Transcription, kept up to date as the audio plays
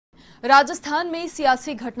राजस्थान में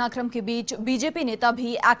सियासी घटनाक्रम के बीच बीजेपी नेता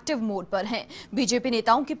भी एक्टिव मोड पर हैं। बीजेपी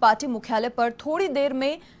नेताओं की पार्टी मुख्यालय पर थोड़ी देर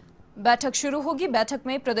में बैठक शुरू होगी। बैठक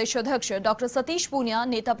में प्रदेश अध्यक्ष डॉक्टर सतीश पूनिया,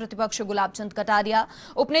 नेता प्रतिपक्ष गुलाब चंद कटारिया,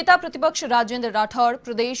 उपनेता प्रतिपक्ष राजेंद्र राठौड़,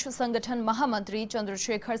 प्रदेश संगठन महामंत्री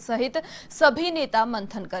चंद्रशेखर सहित सभी नेता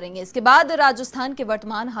मंथन करेंगे। इसके बाद राजस्थान के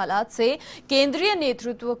वर्तमान हालात से केंद्रीय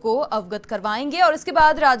नेतृत्व को अवगत करवाएंगे और इसके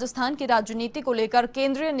बाद राजस्थान की राजनीति को लेकर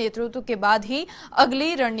केंद्रीय नेतृत्व के बाद ही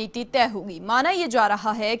अगली रणनीति तय होगी। माना यह जा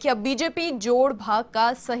रहा है कि अब बीजेपी जोड़ भाग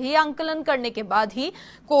का सही आंकलन करने के बाद ही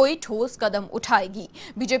कोई ठोस कदम उठाएगी।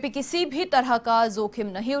 बीजेपी किसी भी तरह का जोखिम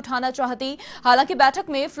नहीं उठाना चाहती। हालांकि बैठक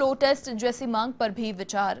में फ्लो टेस्ट जैसी मांग पर भी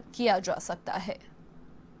विचार किया जा सकता है।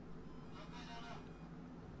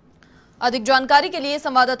 अधिक जानकारी के लिए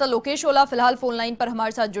संवाददाता लोकेश ओला फिलहाल फोन लाइन पर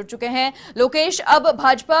हमारे साथ जुड़ चुके हैं। लोकेश, अब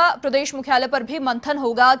भाजपा प्रदेश मुख्यालय पर भी मंथन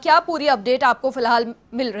होगा, क्या पूरी अपडेट आपको फिलहाल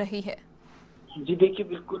मिल रही है? जी देखिए,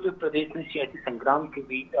 बिल्कुल प्रदेश में सियासी संग्राम के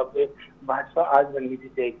बीच अब भाजपा आज रणनीति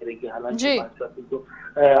तय करेगी। हालांकि भाजपा के जो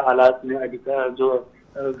हालात में अधिकार जो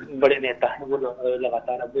बड़े नेता हैं वो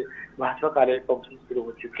लगातार अब भाजपा कार्यालय पहुंचने शुरू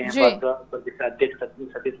हो चुके हैं। भाजपा प्रदेश अध्यक्ष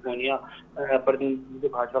सतीश पूनिया प्रतिनिधि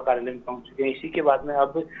भाजपा कार्यालय में पहुंच चुके हैं। इसी के बाद में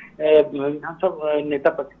अब यहाँ सब नेता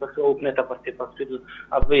प्रतिपक्ष और उप नेता प्रतिपक्ष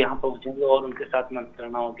अब यहाँ पहुंचेंगे और उनके साथ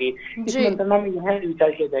मंत्रणा होगी। इस मंत्रणा में यह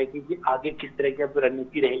विचार किया जाएगा कि आगे किस तरह की अब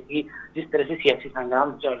रणनीति रहेगी। जिस तरह से सियासी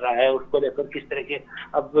संग्राम चल रहा है उसको लेकर किस तरह के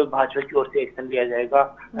अब भाजपा की ओर से एक्शन लिया जाएगा।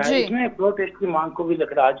 इसमें प्रोटेस्ट की मांग को भी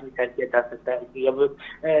लेकर आज विचार किया जा सकता है कि अब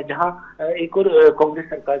जहां एक और कांग्रेस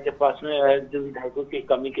सरकार के पास में जो विधायकों की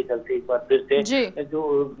कमी के चलते एक बार फिर से जो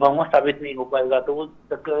बहुमत साबित नहीं हो पाएगा, तो वो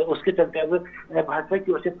उसके चलते अब भाजपा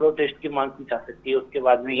की ओर से प्रोटेस्ट की मांग की जा सकती है। उसके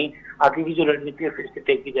बाद में ही आगे की जो रणनीति है फिर से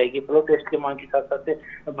तय की जाएगी। प्रोटेस्ट की मांग के साथ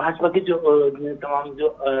साथ भाजपा के जो तमाम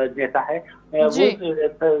जो नेता है वो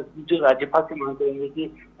जो राज्यपाल से मांग करेंगे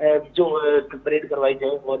कि जो परेड करवाई जाए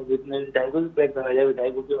और विधायकों की परेड करवाई जाए,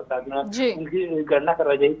 विधायकों के साथ में उनकी गणना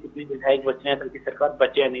करवाई जाए कितने विधायक बचे हैं ताकि सरकार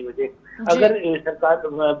बचे या नहीं बचे। अगर सरकार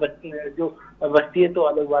जो बचती है तो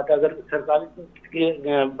अलग बात है, अगर सरकार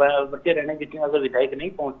के बचे रहने जितने अगर विधायक नहीं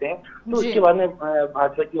पहुंचते हैं तो उसके बाद में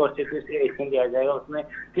भाजपा की ओर से फिर से एक्शन लिया जाएगा। उसमें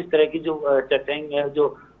किस तरह की जो चर्चाएं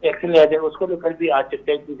जो एक्शन लिया जाएगा उसको लेकर भी आज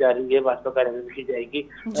चर्चा की जा रही है, भाजपा कार्यालय में की जाएगी।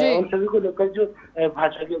 उन सभी को लेकर जो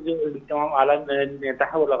भाजपा के जो तमाम आला नेता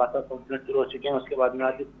है वो लगातार पहुंचना शुरू हो चुके हैं। उसके बाद में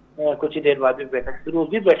आज कुछ ही देर बाद में बैठक शुरू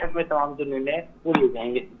होगी। बैठक में तमाम जो निर्णय वो लिए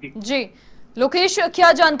जाएंगे। जी लोकेश,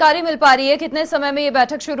 क्या जानकारी मिल पा रही है कितने समय में ये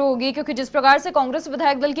बैठक शुरू होगी? क्योंकि जिस प्रकार से कांग्रेस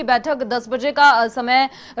विधायक दल की बैठक 10 बजे का समय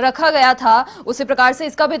रखा गया था, उसी प्रकार से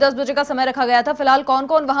इसका भी 10 बजे का समय रखा गया था। फिलहाल कौन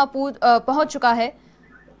कौन वहां पहुंच चुका है?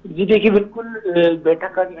 जी देखिए, बिल्कुल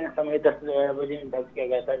बैठक का समय 10 बजे निर्धारित किया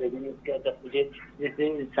गया था, लेकिन उसके 10 बजे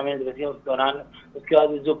जैसे समय बचे उस दौरान उसके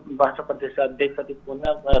बाद जो भाजपा प्रदेश अध्यक्ष सतीश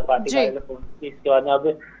पूनिया पार्टी कार्यालय पहुंचे। इसके बाद अब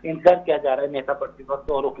इंतजार किया जा रहा है नेता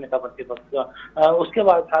प्रतिपक्ष और उप नेता प्रतिपक्ष का। उसके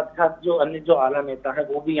बाद साथ साथ जो अन्य जो आला नेता है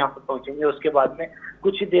वो भी यहाँ पर पहुंचेंगे। उसके बाद में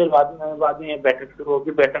कुछ ही देर बाद में बैठक शुरू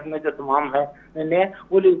होगी। बैठक में जो तमाम है निर्णय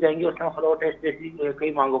वो लिए जाएंगे। उसमें फ्लो टेस्ट जैसी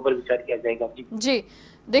कई मांगों पर विचार किया जाएगा। जी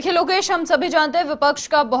देखिए लोकेश, हम सभी जानते हैं विपक्ष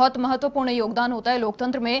का बहुत महत्वपूर्ण योगदान होता है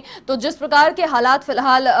लोकतंत्र में। तो जिस प्रकार के हालात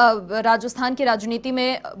फिलहाल राजस्थान की राजनीति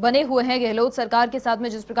में बने हुए हैं, गहलोत सरकार के साथ में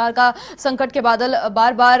जिस प्रकार का संकट के बादल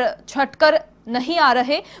बार बार छटकर नहीं आ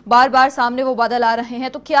रहे, बार बार सामने वो बादल आ रहे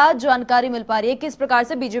हैं, तो क्या जानकारी मिल पा रही है किस प्रकार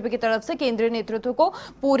से बीजेपी की तरफ से केंद्रीय नेतृत्व को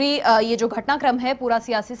पूरी ये जो घटनाक्रम है, पूरा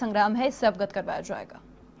सियासी संग्राम है, इससे अवगत करवाया जाएगा?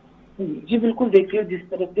 जी बिल्कुल, देखिए जिस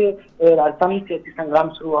तरह से राजस्थान में सियासी संग्राम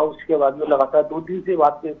शुरू हुआ उसके बाद में लगातार 2 दिन से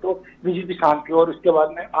बात करें तो बीजेपी शांत थी और उसके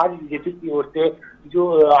बाद में आज बीजेपी की ओर से जो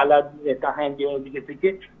आला नेता हैं जो बीजेपी के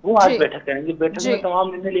वो आज बैठक करेंगे। बैठक में तमाम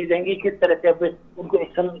निर्णय लिए जाएंगे किस तरह से अब उनको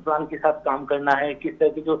एक्शन प्लान के साथ काम करना है, किस तरह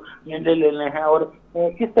के जो निर्णय लेने हैं और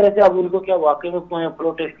किस तरह से अब उनको क्या वाकई में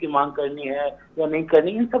प्रोटेस्ट की मांग करनी है या नहीं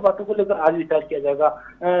करनी, इन सब बातों को लेकर आज विचार किया जाएगा।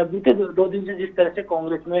 बीते 2 दिन से जिस तरह से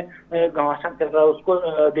कांग्रेस में घमासान चल रहा है उसको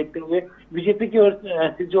देखते हुए बीजेपी की ओर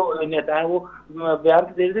से जो नेता है वो बयान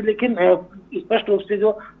दे रहे थे, लेकिन स्पष्ट रूप से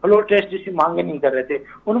जो फ्लो टेस्ट जैसी मांगे नहीं कर रहे थे।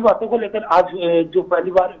 उन बातों को लेकर आज जो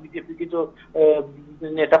पहली बार बीजेपी की जो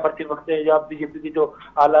नेता प्रतिपक्ष है या बीजेपी की जो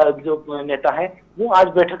आला जो नेता है वो आज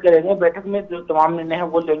बैठक करेंगे। बैठक में जो तमाम निर्णय है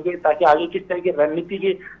वो लेंगे ताकि आगे किस तरह की रणनीति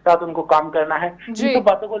के साथ उनको काम करना है, इन सब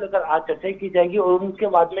बातों को लेकर आज चर्चा की जाएगी और उनके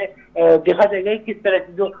बाद में देखा जाएगा किस तरह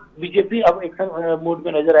से जो बीजेपी अब एक्शन मोड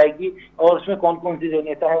में नजर आएगी और उसमें कौन कौन से जो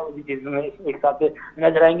नेता है वो बीजेपी में एक साथ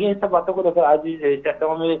नजर आएंगे। इन सब बातों को लेकर आज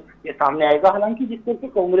चर्चाओं में ये सामने आएगा। हालांकि जिस तरह से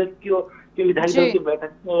कांग्रेस की कि विधायक दल की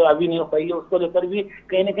बैठक अभी नहीं हो पाई है, उसको लेकर भी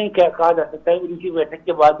कहीं ना कहीं क्या कहा जा सकता है उनकी बैठक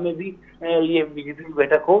के बाद में भी ये बीजेपी की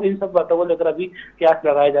बैठक हो। इन सब बातों को लेकर अभी कयास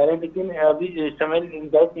लगाए जा रहे हैं, लेकिन अभी समय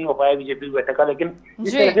निर्धारित नहीं हो पाया बीजेपी की बैठक का। लेकिन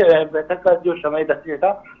जिस तरह से बैठक का जो समय दस्ते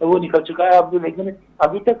था वो निकल चुका है अब, लेकिन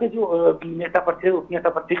अभी तक जो नेता उप नेता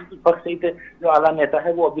पक्ष सहित जो आला नेता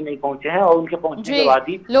है वो अभी नहीं पहुंचे हैं, और उनके पहुंचने के बाद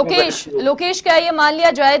ही लोकेश क्या ये मान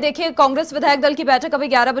लिया जाए, देखिए कांग्रेस विधायक दल की बैठक अभी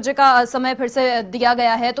 11 बजे का समय फिर से दिया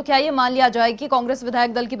गया है, तो क्या ये मान लिया जाए कि कांग्रेस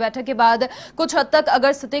विधायक दल की बैठक के बाद कुछ हद तक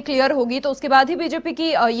अगर स्थिति क्लियर होगी तो उसके बाद ही बीजेपी की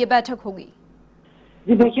ये बैठक होगी?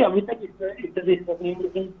 जी देखिए, अभी तक नहीं,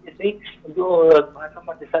 लेकिन जैसे ही जो भाजपा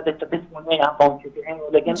प्रदेशाध्यक्ष सतीश पूनिया यहाँ पहुंच चुके हैं,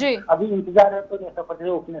 लेकिन अभी इंतजार है तो नेता प्रतिपक्ष,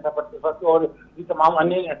 उप नेता प्रतिपक्ष और भी तमाम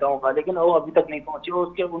अन्य नेताओं का, लेकिन वो अभी तक नहीं पहुंचे।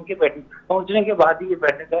 उसके उनके पहुंचने के बाद ही ये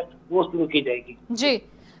बैठक है वो शुरू की जाएगी। जी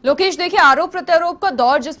लोकेश, देखिए आरोप प्रत्यारोप का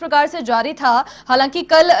दौर जिस प्रकार से जारी था, हालांकि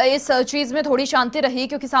कल इस चीज में थोड़ी शांति रही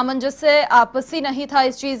क्योंकि सामंजस्य आपसी नहीं था,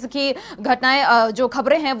 इस चीज की घटनाएं जो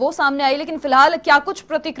खबरें हैं वो सामने आई, लेकिन फिलहाल क्या कुछ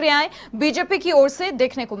प्रतिक्रियाएं बीजेपी की ओर से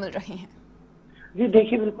देखने को मिल रही हैं? जी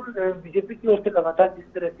देखिए, बिल्कुल बीजेपी की ओर से लगातार जिस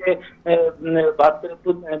तरह से बात करें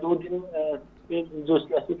तो 2 दिन जो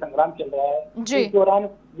सियासी संग्राम चल रहा है, इस दौरान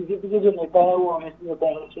बीजेपी के जो नेता है वो हमेशा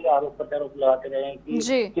कांग्रेस से आरोप प्रत्यारोप लगाते रहे हैं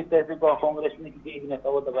कि किस तरह से कांग्रेस में किसी एक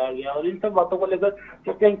नेता को दबाया गया, और इन सब बातों को लेकर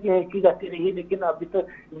चर्चाएं की जाती रही। लेकिन अभी तक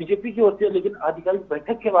बीजेपी की ओर से लेकिन आधिकारिक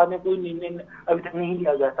बैठक के बाद में कोई निर्णय अभी तक नहीं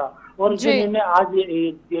लिया गया था, और जो निर्णय आज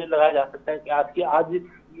ये लगाया जा सकता है कि आज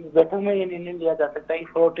बैठक में ये निर्णय लिया जा सकता है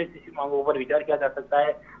कि किसी मांगों पर विचार किया जा सकता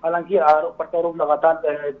है। हालांकि आरोप प्रत्यारोप लगातार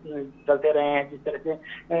चलते रहे हैं। जिस तरह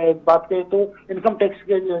से बात करें तो इनकम टैक्स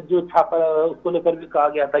के जो छापा उसको लेकर भी कहा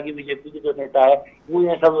गया था कि बीजेपी के जो नेता है वो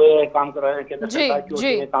ये सब काम करवा रहे हैं, केंद्र सरकार की ओर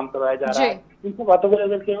से काम करवाया जा रहा है। इन सब बातों को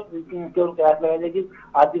लेकर केवल प्रयास लगाया जाए कि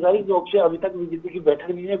आधिकारिक रूप से अभी तक बीजेपी की बैठक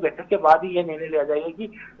नहीं है, बैठक के बाद ही यह निर्णय लिया जाएगा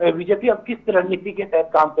कि बीजेपी अब किस रणनीति के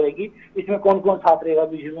तहत काम करेगी, इसमें कौन कौन साथ रहेगा।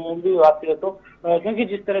 बीजेपी में भी बात करें तो क्योंकि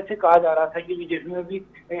जिस तरह से कहा जा रहा था कि बीजेपी में भी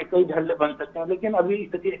कई धरले बन सकते हैं, लेकिन अभी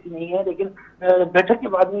स्थिति ऐसी नहीं है। लेकिन बैठक के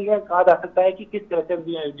बाद में यह कहा जा सकता है कि किस तरह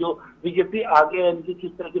से जो बीजेपी आगे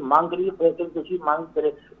किस तरह की मांग करेगी, मांग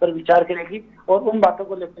पर विचार करेगी, और उन बातों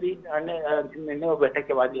को लेकर ही निर्णय बैठक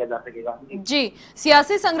के बाद लिया जा सकेगा। जी,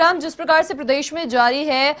 सियासी संग्राम जिस प्रकार से प्रदेश में जारी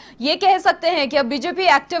है, ये कह सकते हैं कि अब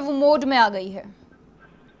बीजेपी एक्टिव मोड में आ गई है?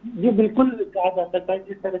 जी बिल्कुल कहा जा सकता है।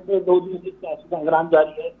 जिस तरह से 2 दिन से सियासी संग्राम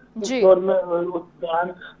जारी है, उस दौर में उस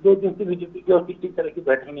दौरान 2 दिन से बीजेपी की और किसी तरह की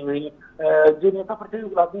बैठक नहीं हुई। जो नेता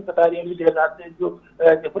प्रतिपक्ष कतारिया भी गेहलोत से जो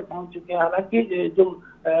जयपुर पहुंच चुके हैं, हालांकि जो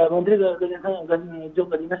मंत्री जो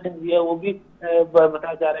गरीना सिंह भी है वो भी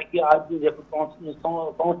बताया जा रहा है कि आज जयपुर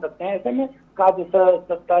पहुंच सकते हैं। ऐसे में कहा जा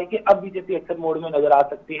सकता है कि अब बीजेपी एक्शन मोड में नजर आ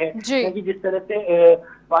सकती है, क्योंकि जिस तरह से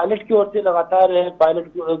पायलट की ओर से लगातार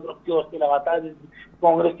ग्रुप की ओर से लगातार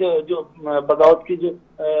कांग्रेस के जो बगावत की जो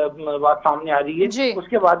बात सामने आ रही है,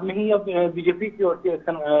 उसके बाद में ही अब बीजेपी की ओर से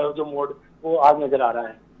एक्शन जो मोड वो आज नजर आ रहा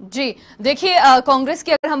है। जी देखिए, कांग्रेस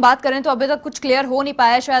की अगर हम बात करें तो अभी तक कुछ क्लियर हो नहीं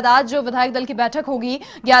पाया। शायद आज जो विधायक दल की बैठक होगी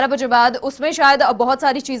 11 बजे बाद, उसमें शायद बहुत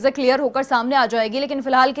सारी चीजें क्लियर होकर सामने आ जाएगी, लेकिन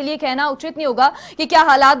फिलहाल के लिए कहना उचित नहीं होगा कि क्या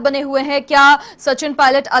हालात बने हुए हैं, क्या सचिन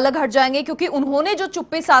पायलट अलग हट जाएंगे, क्योंकि उन्होंने जो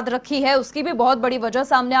चुप्पी साध रखी है उसकी भी बहुत बड़ी वजह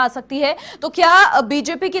सामने आ सकती है। तो क्या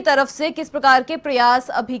बीजेपी की तरफ से किस प्रकार के प्रयास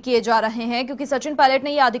अभी किए जा रहे हैं, क्योंकि सचिन पायलट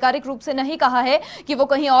ने यह आधिकारिक रूप से नहीं कहा है कि वो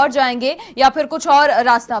कहीं और जाएंगे या फिर कुछ और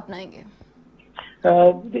रास्ता अपनाएंगे?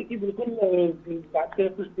 देखिए, बिल्कुल बात करें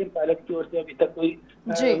तो सचिन पायलट की ओर से अभी तक कोई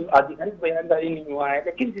आधिकारिक बयानबाजी नहीं हुआ है,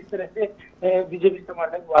 लेकिन जिस तरह से बीजेपी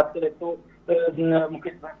समर्थक बात करें तो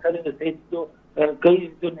मुकेश भास्कर सहित जो कई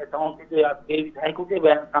जो नेताओं के जो विधायकों के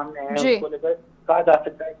बयान सामने आए हैं, उसको लेकर कहा जा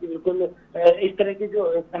सकता है कि बिल्कुल इस तरह की जो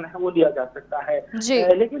एक्शन है वो लिया जा सकता है।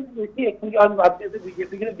 लेकिन इसी एक्शन की बात करें तो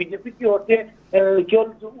बीजेपी की ओर से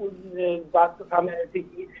केवल जो बात तो सामने आई थी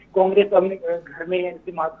कि कांग्रेस अपने घर में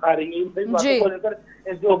इनकी मात खा रही है, इन सभी बातों को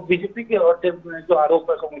लेकर जो बीजेपी की ओर से जो आरोप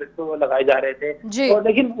है कांग्रेस को लगाए जा रहे थे, और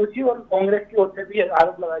लेकिन उसी और कांग्रेस की ओर से भी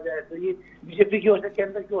आरोप लगाया जा रहा है। तो ये बीजेपी की ओर से,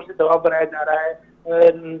 केंद्र की ओर से दबाव बनाया जा रहा है,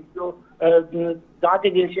 जो जांच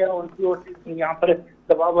एजेंसियां उनकी ओर से यहाँ पर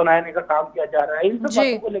दबाव बनाने का काम किया जा रहा है। इन सब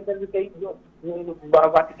बातों को लेकर भी कई जो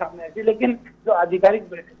बातें सामने आई थी, लेकिन जो आधिकारिक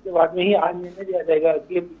बैठक के बाद में ही आज निर्णय लिया जाएगा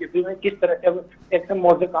कि बीजेपी में किस तरह से अब एक्शन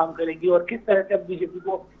मोड से काम करेगी और किस तरह से अब बीजेपी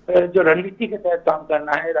को जो रणनीति के तहत काम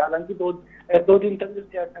करना है। हालांकि 2 दिन तक जो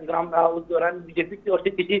सियासी संग्राम रहा, उस दौरान बीजेपी की ओर से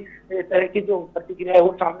किसी तरह की जो प्रतिक्रिया है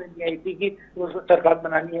वो सामने नहीं आई थी कि उसको सरकार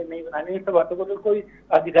बनानी है नहीं बनानी है। इन सब बातों को कोई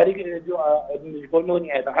आधिकारिक जो रिपोर्ट में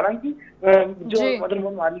नहीं आया था। हालांकि जो मदन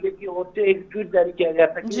मोहन मालवीय की ओर से एक ट्वीट जारी किया गया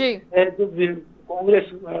था कि जो कांग्रेस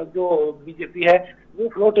जो बीजेपी है वो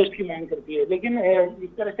फ्लोर टेस्ट की मांग करती है। लेकिन इस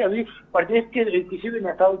तरह से अभी प्रदेश के किसी भी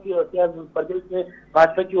नेताओं की ओर से, प्रदेश में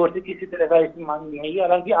भाजपा की ओर से किसी तरह का इसकी मांग नहीं है।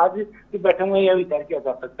 हालांकि आज की बैठक में यह विचार किया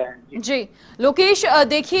जा सकता है। जी लोकेश,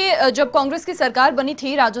 देखिए जब कांग्रेस की सरकार बनी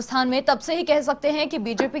थी राजस्थान में, तब से ही कह सकते हैं कि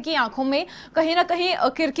बीजेपी की आंखों में कहीं ना कहीं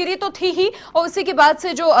किरकिरी तो थी ही, और उसी के बाद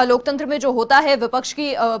से जो लोकतंत्र में जो होता है विपक्ष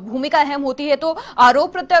की भूमिका अहम होती है, तो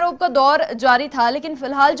आरोप प्रत्यारोप का दौर जारी था। लेकिन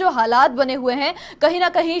फिलहाल जो हालात बने हुए हैं, कहीं ना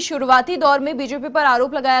कहीं शुरुआती दौर में बीजेपी पर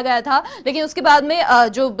आरोप लगाया गया था, लेकिन उसके बाद में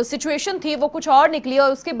जो सिचुएशन थी वो कुछ और निकली,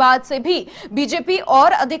 और उसके बाद से भी बीजेपी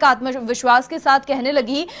और अधिक आत्मविश्वास के साथ कहने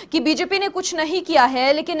लगी कि बीजेपी ने कुछ नहीं किया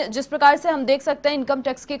है। लेकिन जिस प्रकार से हम देख सकते हैं इनकम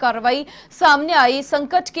टैक्स की कार्रवाई सामने आई,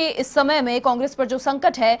 संकट के इस समय में कांग्रेस पर जो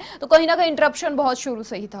संकट है, तो कहीं ना कहीं इंटरप्शन बहुत शुरू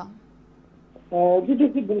से ही था। जी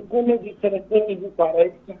देखिए, बिल्कुल जिस तरह से जो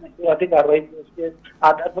कार्रवाई उसके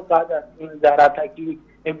आधार पर कहा जा रहा था कि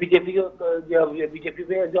बीजेपी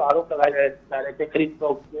पे जो आरोप लगाए जा रहे थे खरीद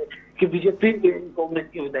फरोख्त कि बीजेपी कांग्रेस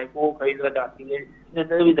के विधायकों को खरीदना चाहती है,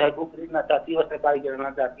 विधायकों को खरीदना चाहती है और सरकार गिराना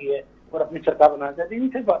चाहती है और अपनी सरकार बनाना चाहती है। इन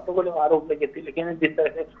सब बातों को आरोप लगे थे। लेकिन जिस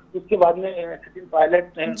तरह से उसके बाद में सचिन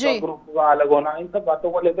पायलट ग्रुप का अलग होना, इन सब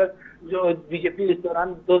बातों को लेकर जो बीजेपी इस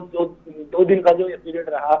दौरान दो दिन का जो पीरियड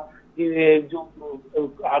रहा कि जो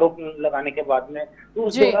आरोप लगाने के बाद में, तो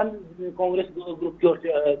उस दौरान कांग्रेस ग्रुप की ओर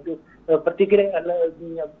से जो प्रतिक्रिया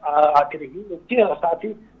आती रही। उसके साथ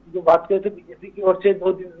ही जो बात करते थे बीजेपी की ओर से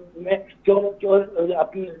 2 दिन में क्यों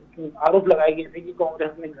अपनी आरोप लगाए गए थे कि कांग्रेस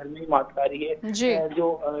अपने घर में ही मात खा रही है। जो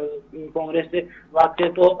कांग्रेस से बात है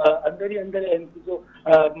तो अंदर ही अंदर जो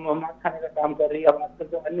मात खाने का काम कर रही है। बात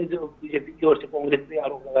करते तो अन्य जो बीजेपी की ओर से कांग्रेस पे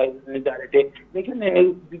आरोप लगाए जा रहे थे, लेकिन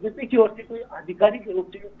बीजेपी की ओर से कोई आधिकारिक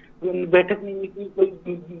रूप से बैठक नहीं हुई थी। कोई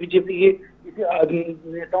बीजेपी के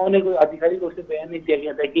किसी नेताओं ने कोई आधिकारिक रूप से बयान नहीं दिया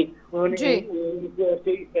गया था कि उन्होंने उनकी ओर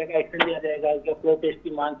से इस तरह का एक्शन लिया जाएगा या प्रोटेस्ट की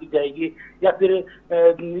मांग की जाएगी या फिर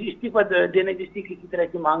इस्तीफा देने जैसी किसी तरह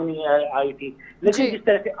की मांग नहीं आई थी। लेकिन जिस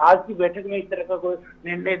तरह से आज की बैठक में इस तरह का कोई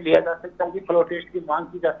निर्णय लिया जा सकता है कि प्रोटेस्ट की मांग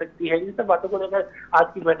की जा सकती है, इन सब बातों को लेकर आज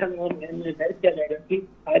की बैठक में निर्धारित किया जाएगा कि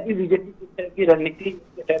आगे बीजेपी किस तरह की रणनीति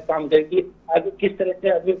के तहत काम करेगी, आगे किस तरह से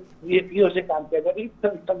अभी बीजेपी की ओर से काम करेगा। इन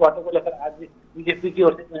सब बातों को लेकर आज बीजेपी की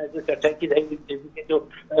ओर से जो चर्चा की जाएगी, बीजेपी के जो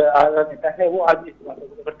आला नेता है वो आज इस बातों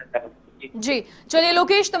को लेकर चर्चा करेंगे। जी चलिए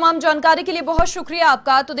लोकेश, तमाम जानकारी के लिए बहुत शुक्रिया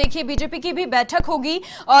आपका। तो देखिए बीजेपी की भी बैठक होगी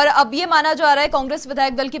और अब ये माना जा रहा है कांग्रेस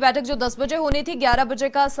विधायक दल की बैठक जो 10 बजे होनी थी, 11 बजे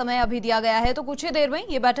का समय अभी दिया गया है, तो कुछ ही देर में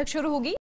ये बैठक शुरू होगी।